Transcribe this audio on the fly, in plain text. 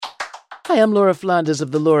Hi, I'm Laura Flanders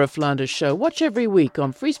of The Laura Flanders Show. Watch every week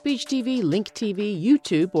on Free Speech TV, Link TV,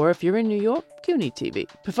 YouTube, or if you're in New York, CUNY TV.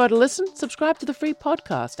 Prefer to listen? Subscribe to the free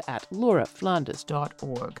podcast at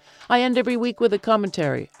lauraflanders.org. I end every week with a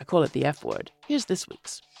commentary. I call it the F word. Here's this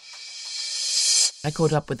week's. I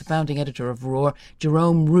caught up with the founding editor of Roar,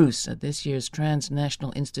 Jerome Roos, at this year's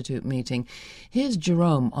Transnational Institute meeting. Here's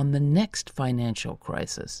Jerome on the next financial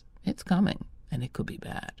crisis. It's coming, and it could be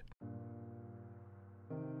bad.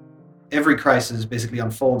 Every crisis basically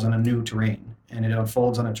unfolds on a new terrain, and it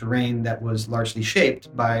unfolds on a terrain that was largely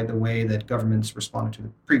shaped by the way that governments responded to the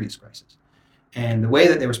previous crisis. And the way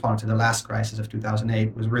that they responded to the last crisis of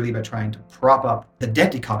 2008 was really by trying to prop up the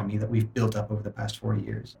debt economy that we've built up over the past 40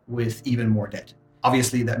 years with even more debt.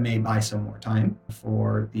 Obviously, that may buy some more time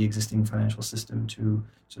for the existing financial system to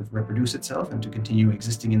sort of reproduce itself and to continue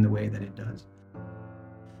existing in the way that it does.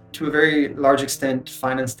 To a very large extent,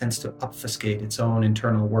 finance tends to obfuscate its own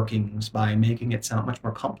internal workings by making it sound much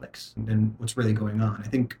more complex than what's really going on. I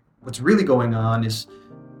think what's really going on is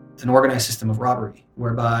an organized system of robbery,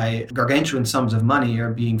 whereby gargantuan sums of money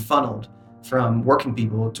are being funneled from working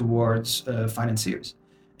people towards financiers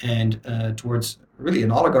and towards really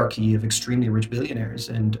an oligarchy of extremely rich billionaires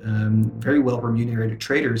and very well remunerated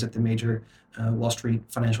traders at the major Wall Street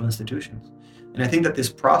financial institutions. And I think that this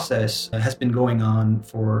process has been going on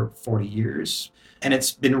for 40 years, and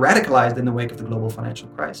it's been radicalized in the wake of the global financial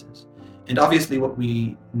crisis. And obviously what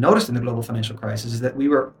we noticed in the global financial crisis is that we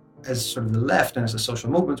were, as sort of the left and as a social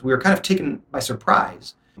movement, we were kind of taken by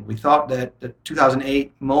surprise. We thought that the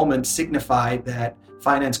 2008 moment signified that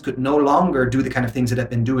finance could no longer do the kind of things it had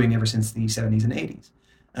been doing ever since the 70s and 80s.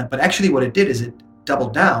 But actually what it did is it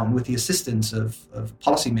doubled down with the assistance of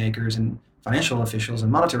policymakers and financial officials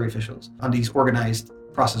and monetary officials on these organized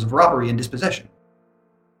process of robbery and dispossession.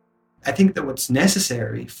 I think that what's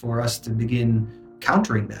necessary for us to begin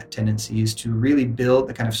countering that tendency is to really build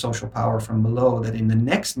the kind of social power from below that in the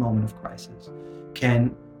next moment of crisis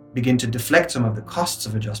can begin to deflect some of the costs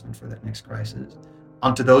of adjustment for that next crisis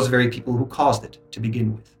onto those very people who caused it to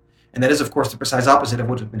begin with. And that is, of course, the precise opposite of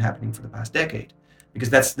what has been happening for the past decade, because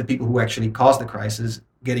that's the people who actually caused the crisis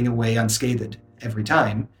getting away unscathed every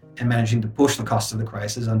time and managing to push the costs of the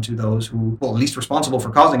crisis onto those who, well, least responsible for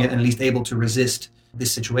causing it and least able to resist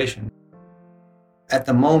this situation. At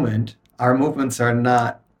the moment, our movements are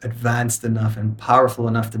not advanced enough and powerful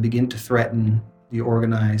enough to begin to threaten the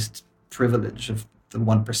organized privilege of the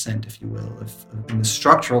 1%, if you will, of the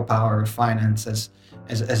structural power of finance as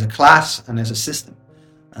a class and as a system.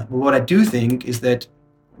 But what I do think is that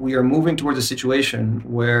we are moving towards a situation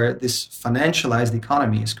where this financialized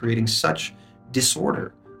economy is creating such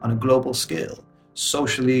disorder on a global scale,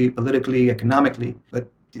 socially, politically, economically,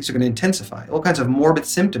 but these are going to intensify. All kinds of morbid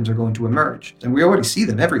symptoms are going to emerge, and we already see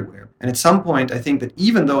them everywhere. And at some point, I think that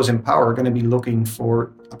even those in power are going to be looking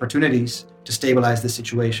for opportunities to stabilize the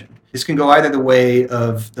situation. This can go either the way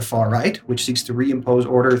of the far right, which seeks to reimpose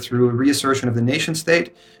order through a reassertion of the nation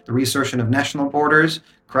state, the reassertion of national borders,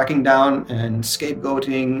 cracking down and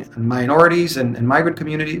scapegoating minorities and migrant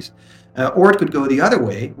communities. Or it could go the other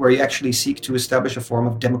way, where you actually seek to establish a form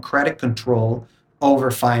of democratic control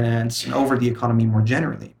over finance and over the economy more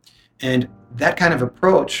generally. And that kind of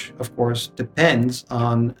approach, of course, depends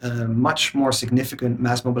on a much more significant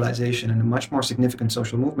mass mobilization and a much more significant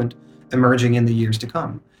social movement emerging in the years to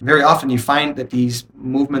come. Very often you find that these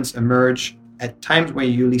movements emerge at times where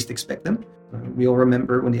you least expect them. We all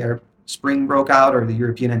remember when the Arab Spring broke out, or the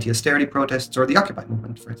European anti-austerity protests, or the Occupy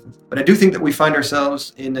movement, for instance. But I do think that we find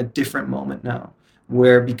ourselves in a different moment now,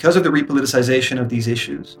 where because of the repoliticization of these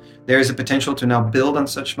issues, there is a potential to now build on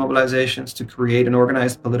such mobilizations to create an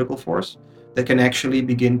organized political force that can actually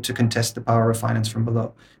begin to contest the power of finance from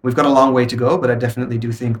below. We've got a long way to go, but I definitely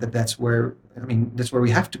do think that that's where we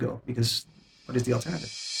have to go, because what is the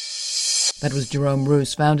alternative? That was Jerome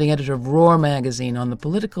Roos, founding editor of Roar magazine, on the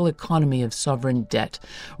political economy of sovereign debt.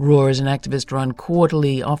 Roar is an activist-run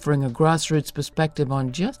quarterly offering a grassroots perspective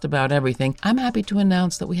on just about everything. I'm happy to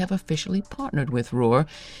announce that we have officially partnered with Roar.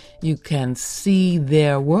 You can see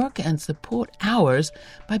their work and support ours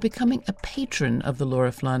by becoming a patron of The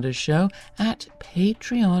Laura Flanders Show at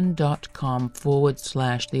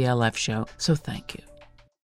patreon.com/The LF Show. So thank you.